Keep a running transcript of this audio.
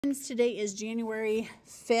Today is January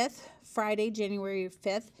 5th, Friday, January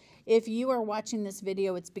 5th. If you are watching this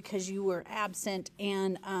video, it's because you were absent,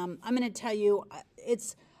 and I'm going to tell you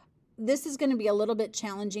this is going to be a little bit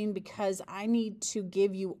challenging because I need to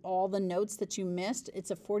give you all the notes that you missed. It's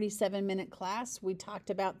a 47-minute class. We talked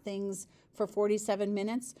about things for 47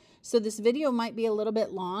 minutes. So this video might be a little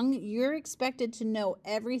bit long. You're expected to know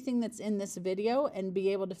everything that's in this video and be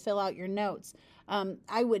able to fill out your notes.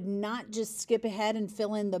 I would not just skip ahead and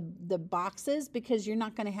fill in the boxes because you're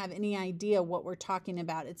not going to have any idea what we're talking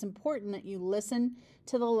about. It's important that you listen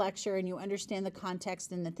to the lecture and you understand the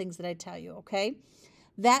context and the things that I tell you, okay?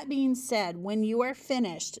 That being said, when you are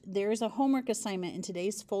finished, there's a homework assignment in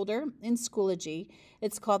today's folder in Schoology.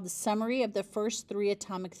 It's called the Summary of the First 3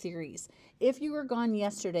 Atomic Theories. If you were gone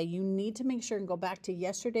yesterday, you need to make sure and go back to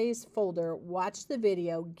yesterday's folder, watch the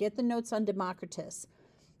video, get the notes on Democritus.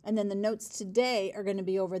 And then the notes today are going to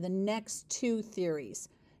be over the next 2 theories.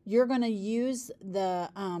 You're going to use the,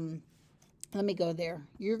 let me go there.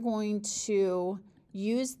 You're going to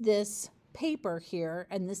use this paper here,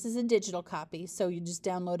 and this is a digital copy, so you just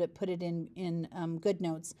download it, put it in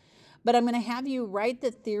GoodNotes. But I'm going to have you write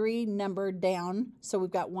the theory number down. So we've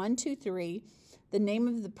got 1, 2, 3, the name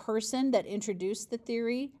of the person that introduced the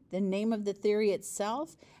theory, the name of the theory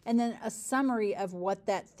itself, and then a summary of what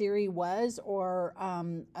that theory was, or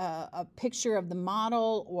a picture of the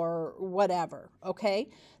model or whatever, okay?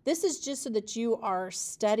 This is just so that you are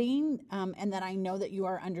studying and that I know that you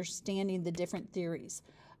are understanding the different theories.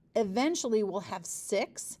 Eventually, we'll have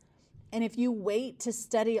 6. And if you wait to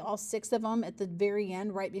study all 6 of them at the very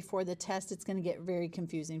end, right before the test, it's going to get very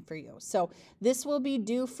confusing for you. So this will be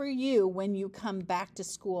due for you when you come back to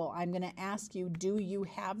school. I'm going to ask you, do you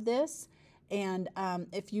have this? And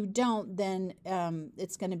if you don't, then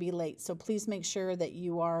it's going to be late. So please make sure that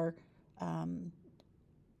you are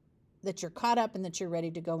that you're caught up and that you're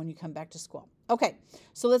ready to go when you come back to school. Okay,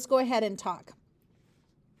 so let's go ahead and talk.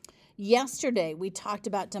 Yesterday, we talked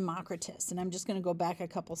about Democritus, and I'm just going to go back a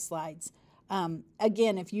couple slides.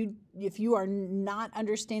 Again, if you are not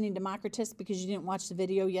understanding Democritus because you didn't watch the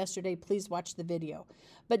video yesterday, please watch the video.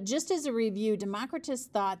 But just as a review, Democritus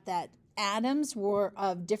thought that atoms were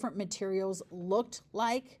of different materials, looked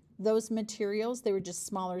like those materials. They were just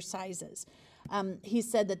smaller sizes. He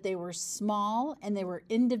said that they were small and they were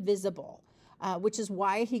indivisible, which is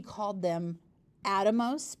why he called them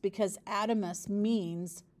atomos, because atomos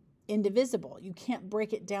means indivisible. You can't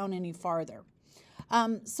break it down any farther.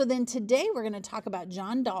 So then today we're going to talk about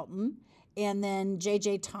John Dalton and then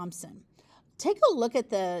J.J. Thomson. Take a look at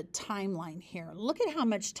the timeline here. Look at how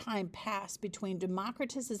much time passed between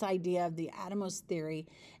Democritus's idea of the atomos theory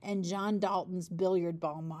and John Dalton's billiard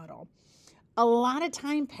ball model. A lot of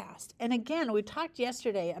time passed. And again, we talked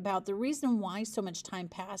yesterday about the reason why so much time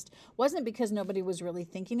passed wasn't because nobody was really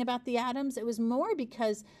thinking about the atoms. It was more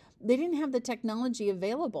because they didn't have the technology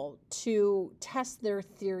available to test their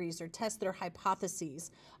theories or test their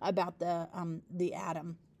hypotheses about the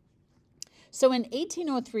atom. So in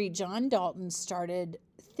 1803, John Dalton started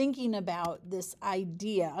thinking about this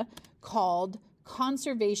idea called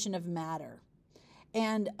conservation of matter.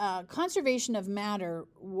 And conservation of matter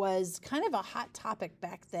was kind of a hot topic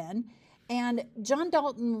back then. And John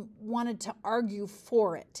Dalton wanted to argue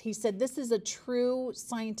for it. He said this is a true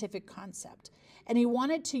scientific concept. And he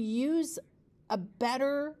wanted to use a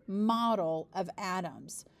better model of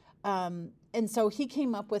atoms. And so he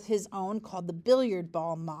came up with his own called the billiard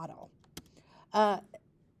ball model.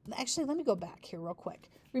 Actually, let me go back here real quick.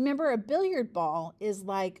 Remember, a billiard ball is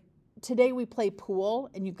like, today we play pool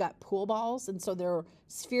and you've got pool balls, and so they're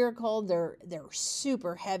spherical, they're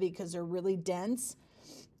super heavy because they're really dense.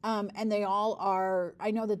 And they all are, I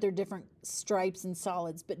know that they're different stripes and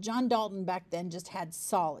solids, but John Dalton back then just had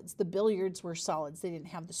solids. The billiards were solids. They didn't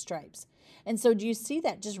have the stripes. And so do you see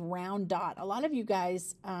that just round dot? A lot of you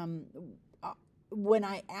guys, when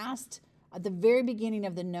I asked at the very beginning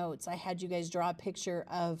of the notes, I had you guys draw a picture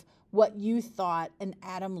of what you thought an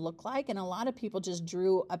atom looked like, and a lot of people just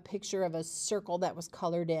drew a picture of a circle that was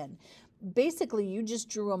colored in. Basically, you just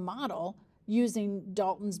drew a model using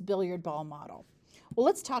Dalton's billiard ball model. Well,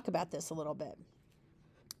 let's talk about this a little bit.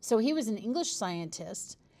 So he was an English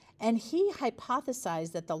scientist, and he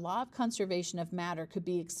hypothesized that the law of conservation of matter could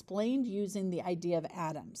be explained using the idea of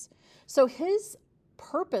atoms. So his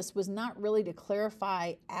purpose was not really to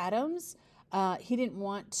clarify atoms. He didn't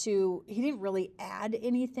really add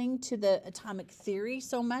anything to the atomic theory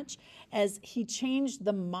so much as he changed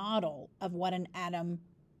the model of what an atom,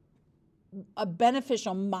 a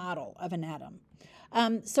beneficial model of an atom.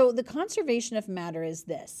 So the conservation of matter is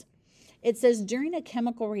this. It says during a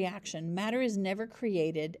chemical reaction, matter is never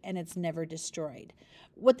created and it's never destroyed.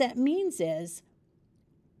 What that means is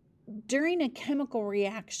during a chemical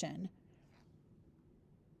reaction,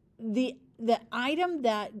 the item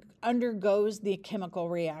that undergoes the chemical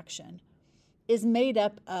reaction is made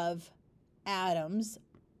up of atoms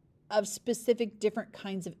of specific different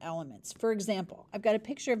kinds of elements. For example, I've got a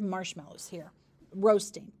picture of marshmallows here,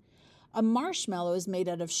 roasting. A marshmallow is made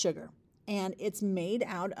out of sugar, and it's made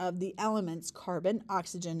out of the elements carbon,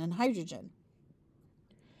 oxygen, and hydrogen.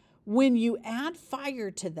 When you add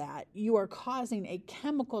fire to that, you are causing a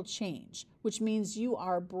chemical change, which means you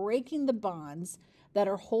are breaking the bonds that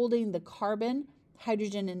are holding the carbon,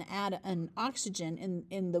 hydrogen, and oxygen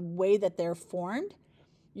in the way that they're formed.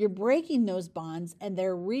 You're breaking those bonds and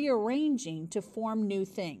they're rearranging to form new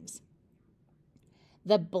things.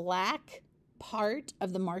 The black part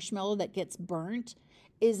of the marshmallow that gets burnt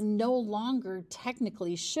is no longer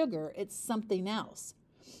technically sugar, it's something else.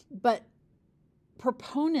 But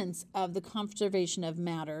proponents of the conservation of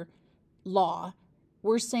matter law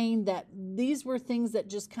were saying that these were things that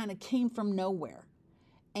just kind of came from nowhere,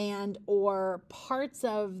 and or parts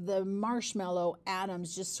of the marshmallow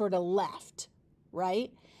atoms just sort of left,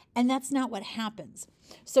 right? And that's not what happens.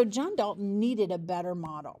 So John Dalton needed a better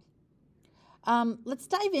model. Let's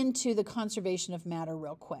dive into the conservation of matter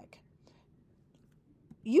real quick.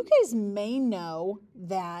 You guys may know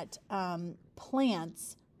that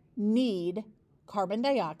plants need carbon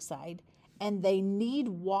dioxide and they need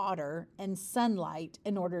water and sunlight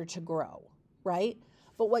in order to grow, right?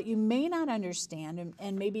 But what you may not understand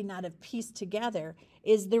and maybe not have pieced together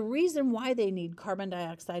is the reason why they need carbon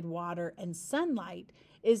dioxide, water, and sunlight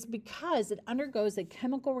is because it undergoes a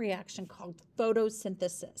chemical reaction called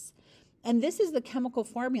photosynthesis. And this is the chemical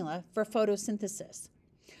formula for photosynthesis.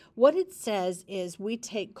 What it says is we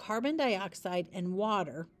take carbon dioxide and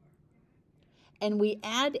water and we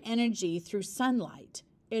add energy through sunlight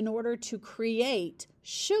in order to create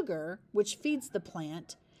sugar, which feeds the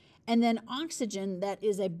plant, and then oxygen that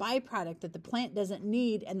is a byproduct that the plant doesn't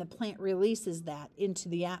need, and the plant releases that into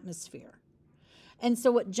the atmosphere. And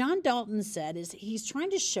so what John Dalton said is he's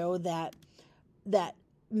trying to show that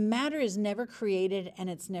matter is never created and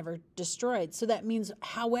it's never destroyed. So that means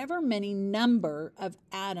however many number of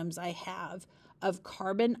atoms I have of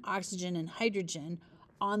carbon, oxygen, and hydrogen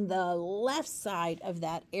on the left side of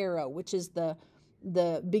that arrow, which is the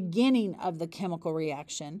beginning of the chemical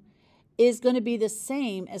reaction, is going to be the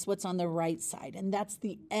same as what's on the right side, and that's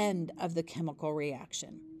the end of the chemical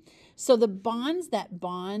reaction. So the bonds that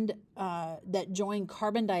join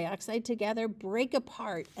carbon dioxide together break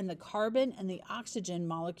apart, and the carbon and the oxygen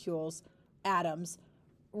molecules, atoms,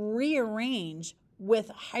 rearrange with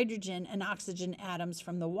hydrogen and oxygen atoms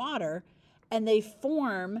from the water, and they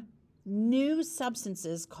form new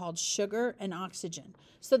substances called sugar and oxygen.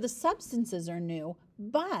 So the substances are new,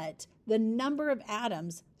 but the number of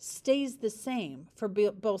atoms stays the same for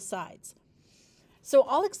both sides. So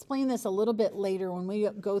I'll explain this a little bit later when we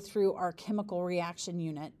go through our chemical reaction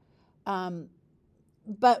unit.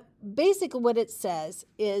 But basically what it says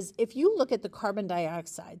is if you look at the carbon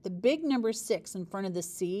dioxide, the big number 6 in front of the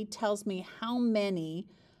C tells me how many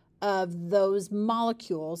of those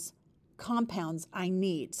molecules, compounds I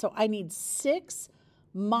need. So I need 6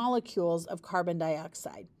 molecules of carbon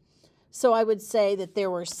dioxide. So I would say that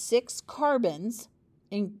there were 6 carbons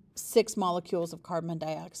in 6 molecules of carbon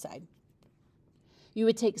dioxide. You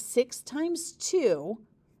would take 6 times 2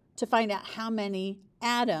 to find out how many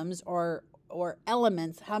atoms or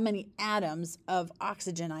elements, how many atoms of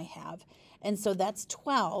oxygen I have. And so that's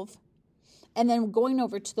 12. And then going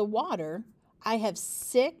over to the water, I have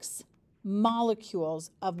 6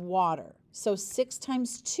 molecules of water. So 6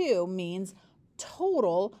 times 2 means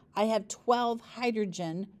total I have 12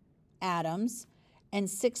 hydrogen atoms, and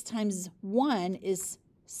 6 times 1 is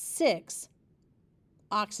 6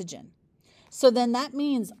 oxygen. So then that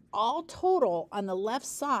means all total on the left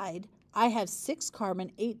side, I have 6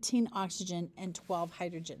 carbon, 18 oxygen, and 12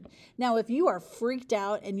 hydrogen. Now, if you are freaked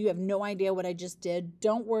out and you have no idea what I just did,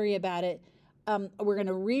 don't worry about it. We're going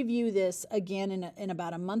to review this again in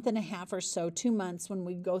about a month and a half or so, 2 months, when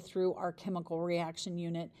we go through our chemical reaction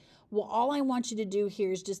unit. Well, all I want you to do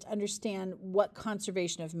here is just understand what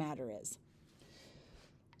conservation of matter is.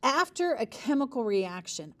 After a chemical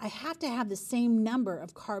reaction, I have to have the same number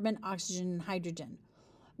of carbon, oxygen, and hydrogen,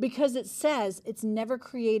 because it says it's never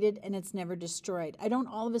created and it's never destroyed. I don't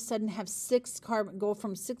all of a sudden have 6 carbon, go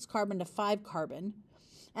from 6 carbon to 5 carbon,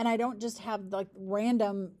 and I don't just have like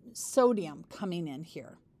random sodium coming in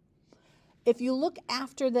here. If you look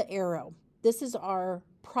after the arrow, this is our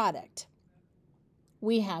product.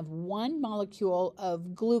 we have 1 molecule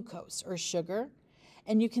of glucose or sugar,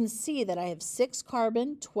 and you can see that I have 6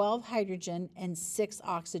 carbon, 12 hydrogen, and 6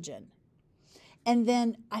 oxygen. And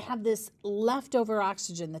then I have this leftover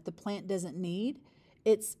oxygen that the plant doesn't need.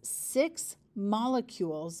 It's 6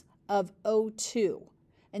 molecules of O2.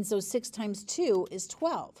 And so 6 times 2 is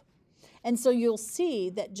 12. And so you'll see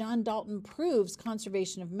that John Dalton proves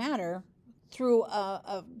conservation of matter through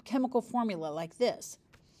a chemical formula like this.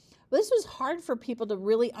 This was hard for people to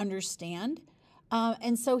really understand.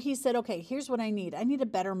 And so he said, okay, here's what I need. I need a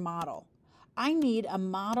better model. I need a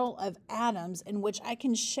model of atoms in which I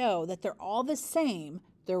can show that they're all the same.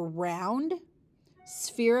 They're round,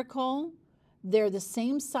 spherical, they're the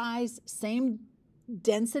same size, same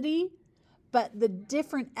density, but the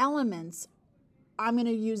different elements, I'm going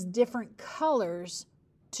to use different colors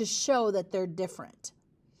to show that they're different.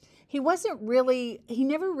 He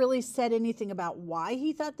never really said anything about why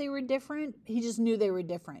he thought they were different. He just knew they were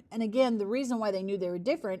different. And again, the reason why they knew they were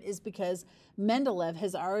different is because Mendeleev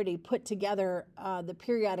has already put together the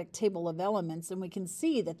periodic table of elements, and we can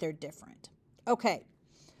see that they're different. Okay,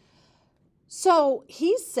 so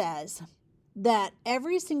he says that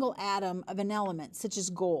every single atom of an element, such as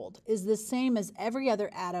gold, is the same as every other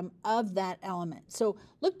atom of that element. So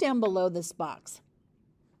look down below this box.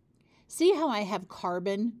 See how I have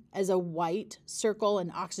carbon as a white circle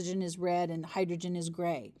and oxygen is red and hydrogen is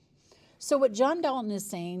gray. So what John Dalton is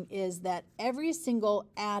saying is that every single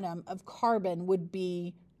atom of carbon would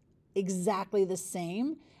be exactly the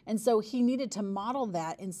same. And so he needed to model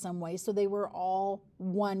that in some way so they were all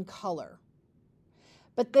one color.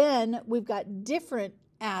 But then we've got different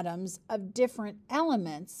atoms of different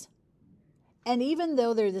elements. And even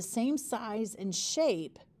though they're the same size and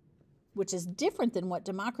shape, which is different than what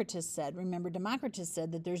Democritus said. Remember, Democritus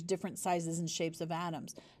said that there's different sizes and shapes of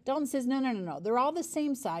atoms. Dalton says, no. They're all the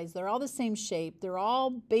same size. They're all the same shape. They're all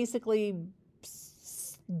basically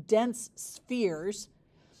dense spheres,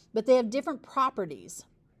 but they have different properties,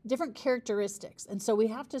 different characteristics. And so we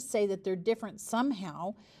have to say that they're different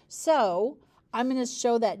somehow. So I'm going to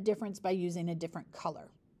show that difference by using a different color.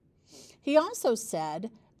 He also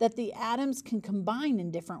said that the atoms can combine in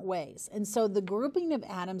different ways. And so the grouping of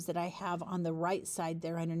atoms that I have on the right side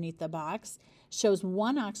there underneath the box shows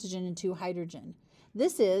 1 oxygen and 2 hydrogen.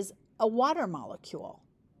 This is a water molecule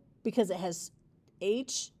because it has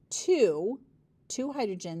H2, 2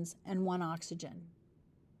 hydrogens, and 1 oxygen.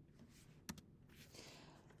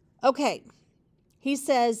 Okay, he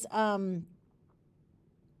says, I'm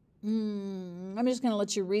just going to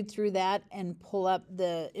let you read through that and pull up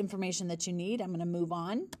the information that you need. I'm going to move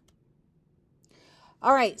on.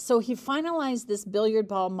 All right, so he finalized this billiard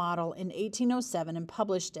ball model in 1807 and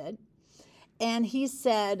published it. And he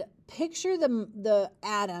said, picture the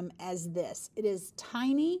atom as this. It is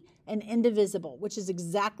tiny and indivisible, which is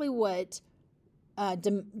exactly what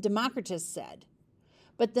Democritus said.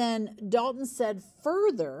 But then Dalton said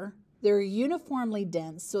further, they're uniformly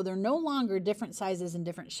dense, so they're no longer different sizes and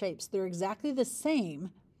different shapes. They're exactly the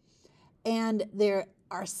same, and they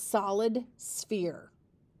are solid sphere,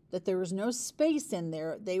 that there was no space in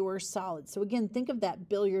there. They were solid. So again, think of that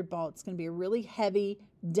billiard ball. It's going to be a really heavy,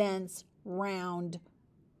 dense, round,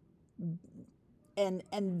 and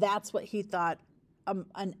that's what he thought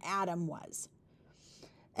an atom was.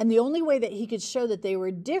 And the only way that he could show that they were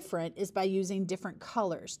different is by using different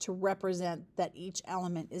colors to represent that each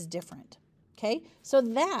element is different. Okay, so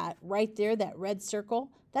that right there, that red circle,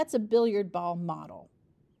 that's a billiard ball model.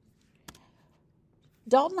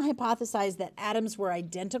 Dalton hypothesized that atoms were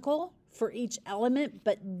identical for each element,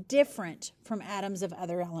 but different from atoms of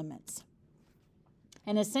other elements.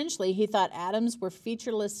 And essentially, he thought atoms were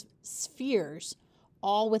featureless spheres,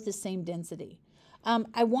 all with the same density.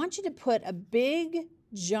 I want you to put a big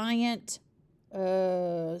giant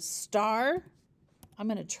star. I'm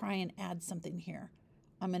going to try and add something here.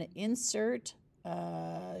 I'm going to insert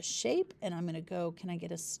shape, and I'm going to go, can I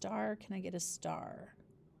get a star? Can I get a star?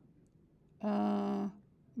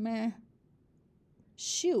 Meh.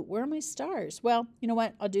 Shoot, where are my stars? Well, you know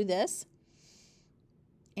what? I'll do this.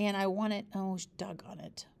 And I want it, oh, doggone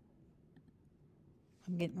it.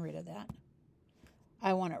 I'm getting rid of that.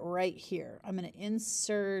 I want it right here. I'm going to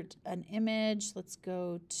insert an image. Let's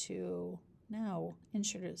go to, no,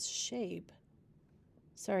 insert a shape.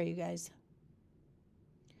 Sorry, you guys.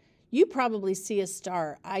 You probably see a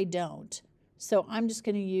star. I don't. So I'm just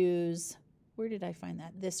going to use, where did I find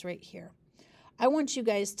that? This right here. I want you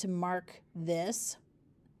guys to mark this.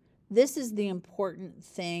 This is the important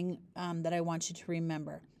thing that I want you to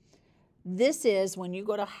remember. This is when you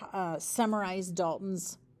go to summarize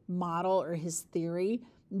Dalton's model or his theory,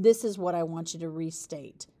 this is what I want you to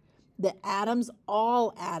restate. The atoms,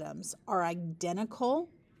 all atoms, are identical.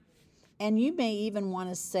 And you may even want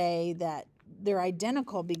to say that they're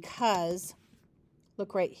identical because,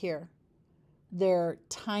 look right here, they're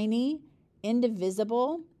tiny,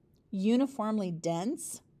 indivisible, uniformly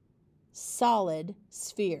dense, solid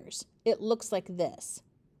spheres. It looks like this.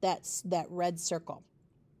 That's that red circle.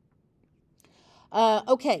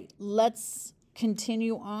 Okay, let's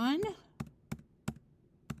continue on.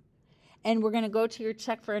 And we're going to go to your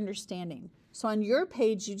check for understanding. So on your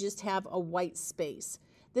page, you just have a white space.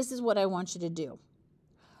 This is what I want you to do.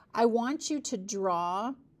 I want you to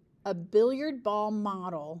draw a billiard ball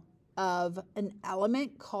model of an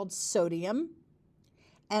element called sodium.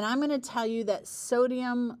 And I'm going to tell you that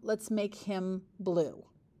sodium, let's make him blue.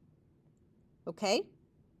 Okay?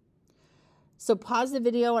 So pause the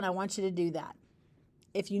video and I want you to do that.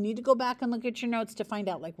 If you need to go back and look at your notes to find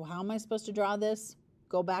out, like, well, how am I supposed to draw this?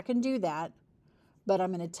 Go back and do that. But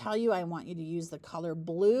I'm going to tell you, I want you to use the color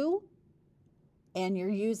blue, and you're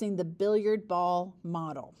using the billiard ball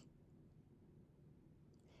model.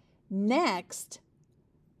 Next,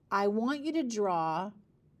 I want you to draw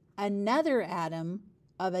another atom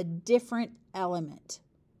of a different element.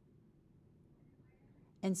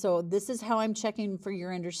 And so this is how I'm checking for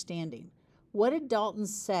your understanding. What did Dalton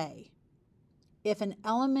say? If an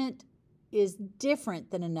element is different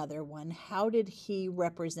than another one, how did he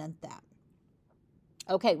represent that?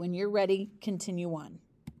 Okay, when you're ready, continue on.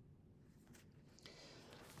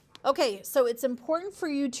 Okay, so it's important for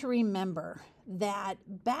you to remember that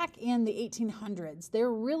back in the 1800s, they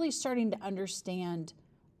were really starting to understand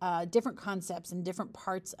different concepts in different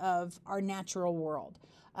parts of our natural world.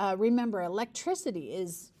 Remember, electricity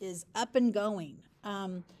is up and going.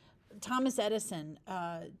 Thomas Edison,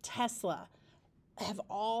 Tesla, have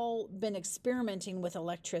all been experimenting with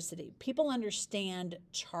electricity. People understand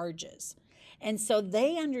charges. And so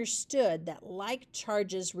they understood that like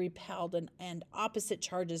charges repelled and opposite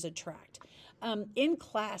charges attract. In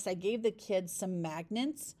class, I gave the kids some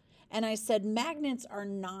magnets, and I said magnets are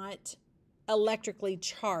not electrically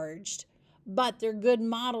charged, but they're good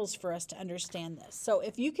models for us to understand this. So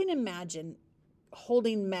if you can imagine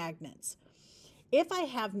holding magnets, if I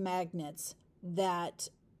have magnets that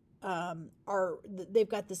they've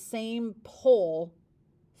got the same pole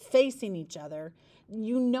facing each other,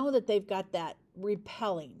 you know that they've got that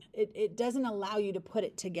repelling. It doesn't allow you to put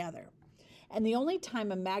it together. And the only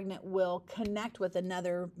time a magnet will connect with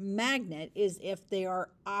another magnet is if they are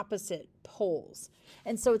opposite poles.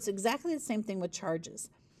 And so it's exactly the same thing with charges.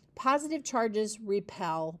 Positive charges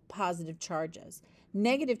repel positive charges.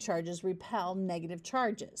 Negative charges repel negative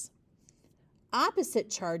charges. Opposite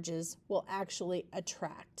charges will actually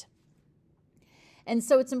attract. And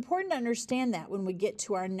so it's important to understand that when we get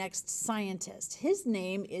to our next scientist. His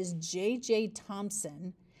name is J.J.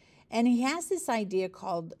 Thomson, and he has this idea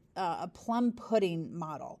called a plum pudding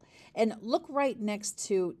model. And look right next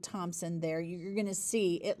to Thomson there. You're going to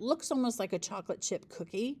see it looks almost like a chocolate chip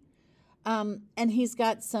cookie. And he's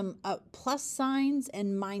got some plus signs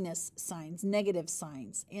and minus signs, negative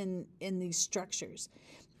signs in these structures.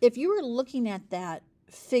 If you were looking at that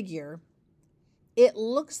figure, it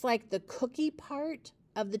looks like the cookie part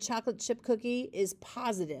of the chocolate chip cookie is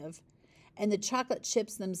positive, and the chocolate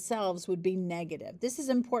chips themselves would be negative. This is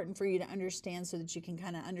important for you to understand so that you can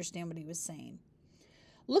kind of understand what he was saying.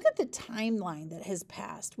 Look at the timeline that has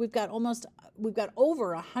passed. We've got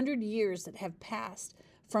over 100 years that have passed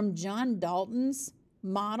from John Dalton's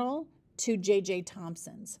model to J.J.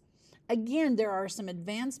 Thomson's. Again, there are some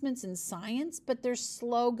advancements in science, but they're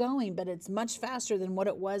slow going, but it's much faster than what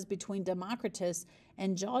it was between Democritus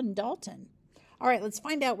and John Dalton. All right, let's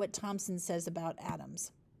find out what Thomson says about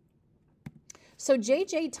atoms. So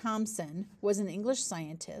J.J. Thomson was an English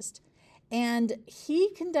scientist, and he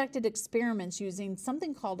conducted experiments using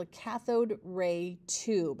something called a cathode ray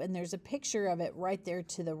tube, and there's a picture of it right there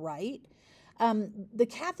to the right. The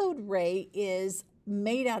cathode ray is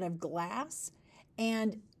made out of glass,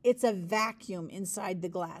 and it's a vacuum inside the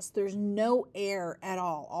glass. There's no air at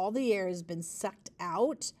all. All the air has been sucked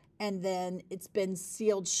out, and then it's been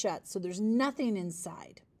sealed shut, so there's nothing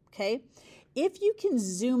inside, okay? If you can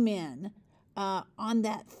zoom in on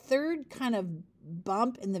that third kind of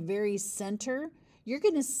bump in the very center, you're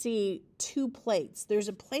going to see two plates. There's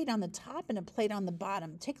a plate on the top and a plate on the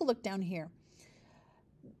bottom. Take a look down here.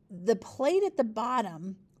 The plate at the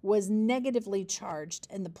bottom was negatively charged,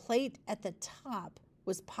 and the plate at the top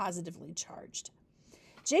was positively charged.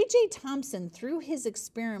 J.J. Thomson, through his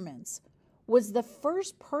experiments, was the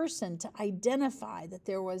first person to identify that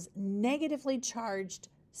there was negatively charged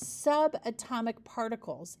subatomic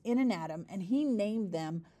particles in an atom, and he named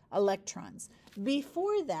them electrons.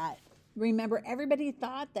 Before that, Remember, everybody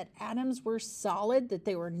thought that atoms were solid, that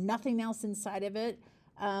they were nothing else inside of it.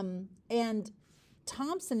 And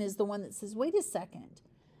Thomson is the one that says, wait a second,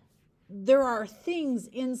 there are things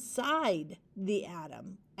inside the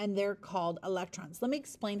atom, and they're called electrons. Let me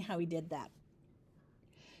explain how he did that.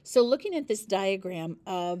 So looking at this diagram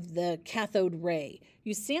of the cathode ray,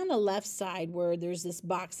 you see on the left side where there's this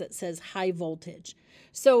box that says high voltage.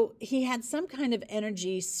 So he had some kind of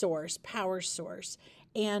energy source, power source,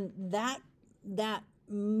 and that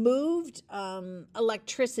moved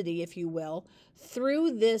electricity, if you will,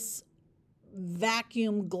 through this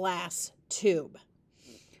vacuum glass tube.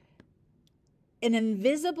 An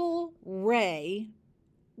invisible ray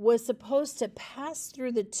was supposed to pass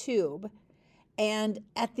through the tube, and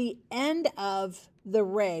at the end of the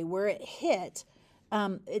ray where it hit,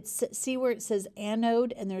 see where it says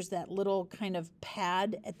anode, and there's that little kind of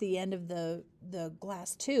pad at the end of the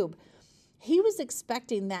glass tube. He was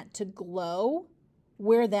expecting that to glow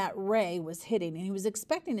where that ray was hitting, and he was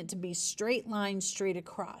expecting it to be straight line straight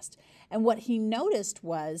across. And what he noticed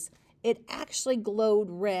was it actually glowed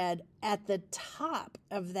red at the top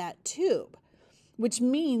of that tube, which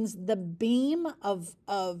means the beam of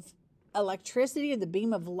electricity, or the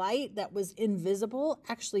beam of light that was invisible,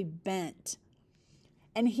 actually bent.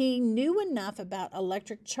 And he knew enough about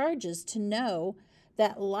electric charges to know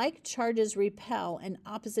that like charges repel and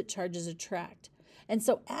opposite charges attract. And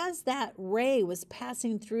so as that ray was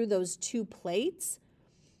passing through those two plates,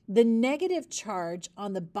 the negative charge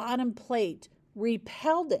on the bottom plate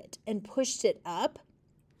repelled it and pushed it up.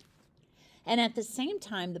 And at the same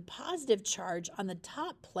time, the positive charge on the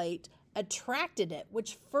top plate attracted it,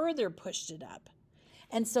 which further pushed it up.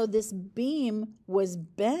 And so this beam was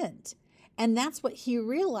bent. And that's what he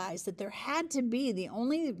realized, that there had to be, the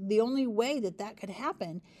only way that that could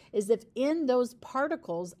happen is if in those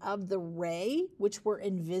particles of the ray, which were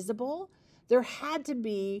invisible, there had to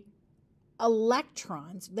be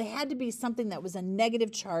electrons. They had to be something that was a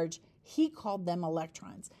negative charge. He called them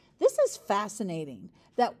electrons. This is fascinating,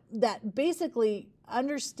 that basically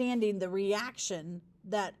understanding the reaction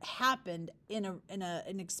that happened in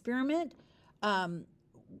an experiment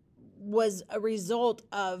was a result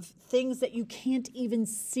of things that you can't even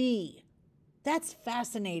see. That's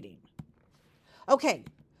fascinating. Okay,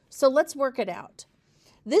 so let's work it out.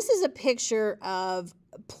 This is a picture of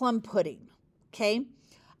plum pudding, okay?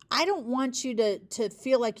 I don't want you to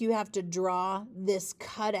feel like you have to draw this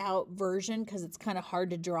cutout version because it's kind of hard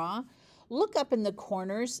to draw. Look up in the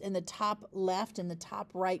corners, in the top left and the top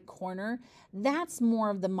right corner. That's more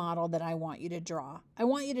of the model that I want you to draw. I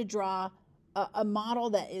want you to draw a model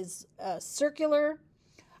that is circular.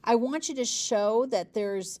 I want you to show that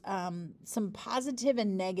there's some positive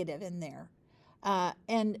and negative in there.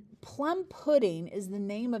 And plum pudding is the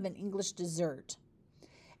name of an English dessert.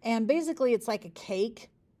 And basically it's like a cake,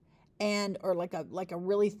 or like a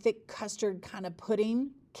really thick custard kind of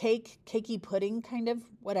pudding, cakey pudding kind of,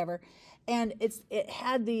 whatever. And it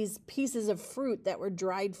had these pieces of fruit that were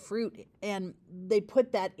dried fruit, and they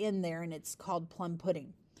put that in there, and it's called plum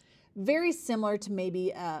pudding. Very similar to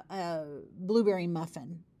maybe a blueberry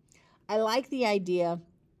muffin. I like the idea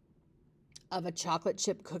of a chocolate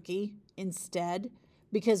chip cookie instead,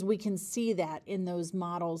 because we can see that in those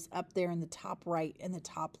models up there in the top right and the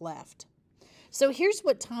top left. So here's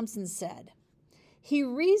what Thomson said. He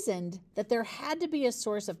reasoned that there had to be a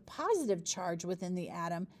source of positive charge within the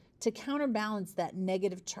atom to counterbalance that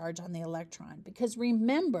negative charge on the electron. Because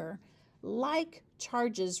remember, like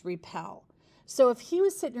charges repel. So if he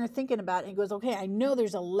was sitting there thinking about it and he goes, okay, I know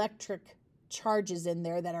there's electric charges in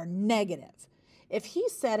there that are negative. If he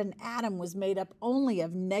said an atom was made up only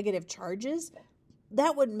of negative charges,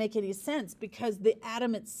 that wouldn't make any sense, because the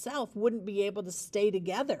atom itself wouldn't be able to stay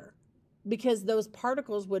together, because those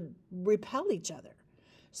particles would repel each other.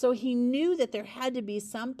 So he knew that there had to be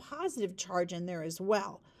some positive charge in there as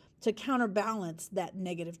well to counterbalance that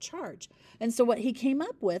negative charge. And so what he came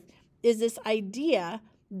up with is this idea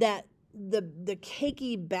that the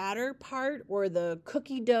cakey batter part, or the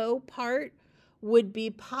cookie dough part, would be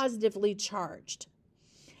positively charged.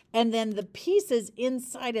 And then the pieces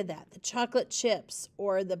inside of that, the chocolate chips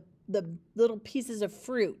or the little pieces of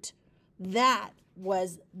fruit, that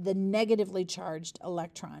was the negatively charged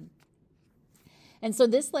electron. And so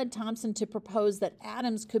this led Thomson to propose that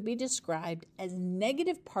atoms could be described as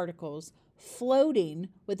negative particles floating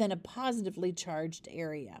within a positively charged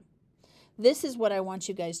area. This is what I want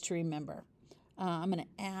you guys to remember. I'm going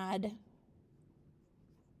to add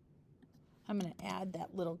that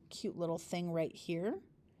little cute little thing right here.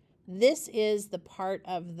 This is the part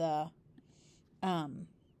of the, oh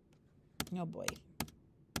boy,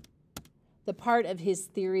 the part of his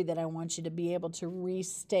theory that I want you to be able to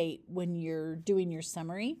restate when you're doing your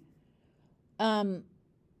summary,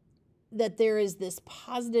 that there is this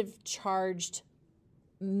positive charged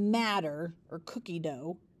matter or cookie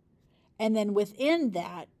dough, and then within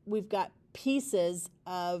that we've got pieces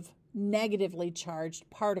of negatively charged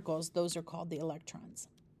particles. Those are called the electrons.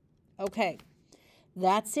 Okay,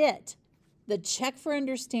 that's it. The check for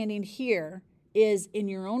understanding here is, in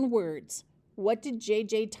your own words, what did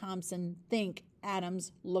J.J. Thomson think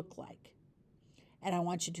atoms look like? And I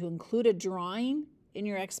want you to include a drawing in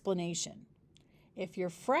your explanation. If you're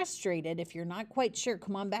frustrated, if you're not quite sure,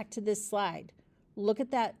 come on back to this slide. Look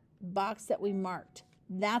at that box that we marked.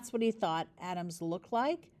 That's what he thought atoms look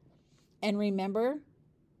like. And remember,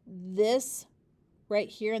 this right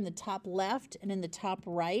here in the top left and in the top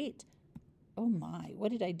right, oh my,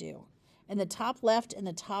 what did I do? In the top left and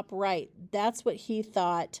the top right, that's what he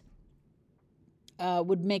thought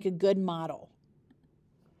would make a good model.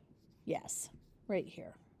 Yes, right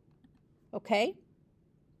here. Okay?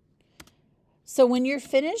 So when you're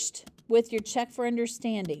finished with your check for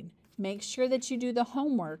understanding, make sure that you do the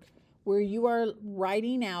homework where you are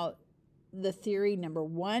writing out the theory number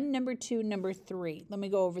 1, number 2, number 3. Let me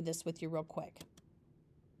go over this with you real quick.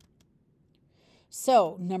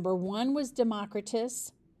 So number 1 was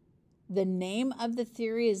Democritus. The name of the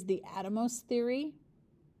theory is the atomos theory.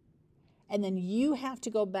 And then you have to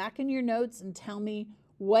go back in your notes and tell me,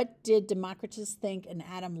 what did Democritus think an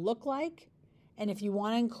atom looked like? And if you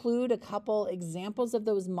want to include a couple examples of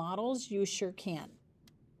those models, you sure can.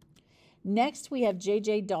 Next, we have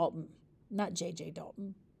J.J. Dalton. Not J.J.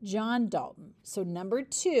 Dalton, John Dalton. So number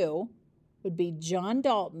 2 would be John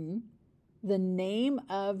Dalton. The name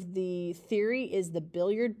of the theory is the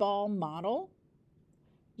billiard ball model.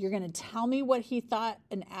 You're going to tell me what he thought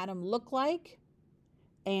an atom looked like,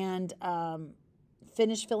 and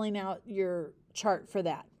finish filling out your chart for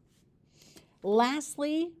that.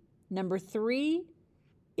 Lastly, number 3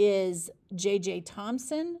 is J.J.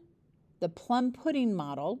 Thomson, the plum pudding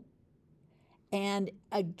model. And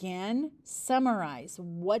again, summarize,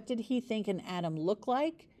 what did he think an atom looked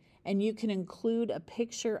like? And you can include a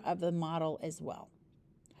picture of the model as well.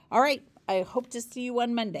 All right, I hope to see you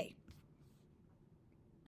on Monday.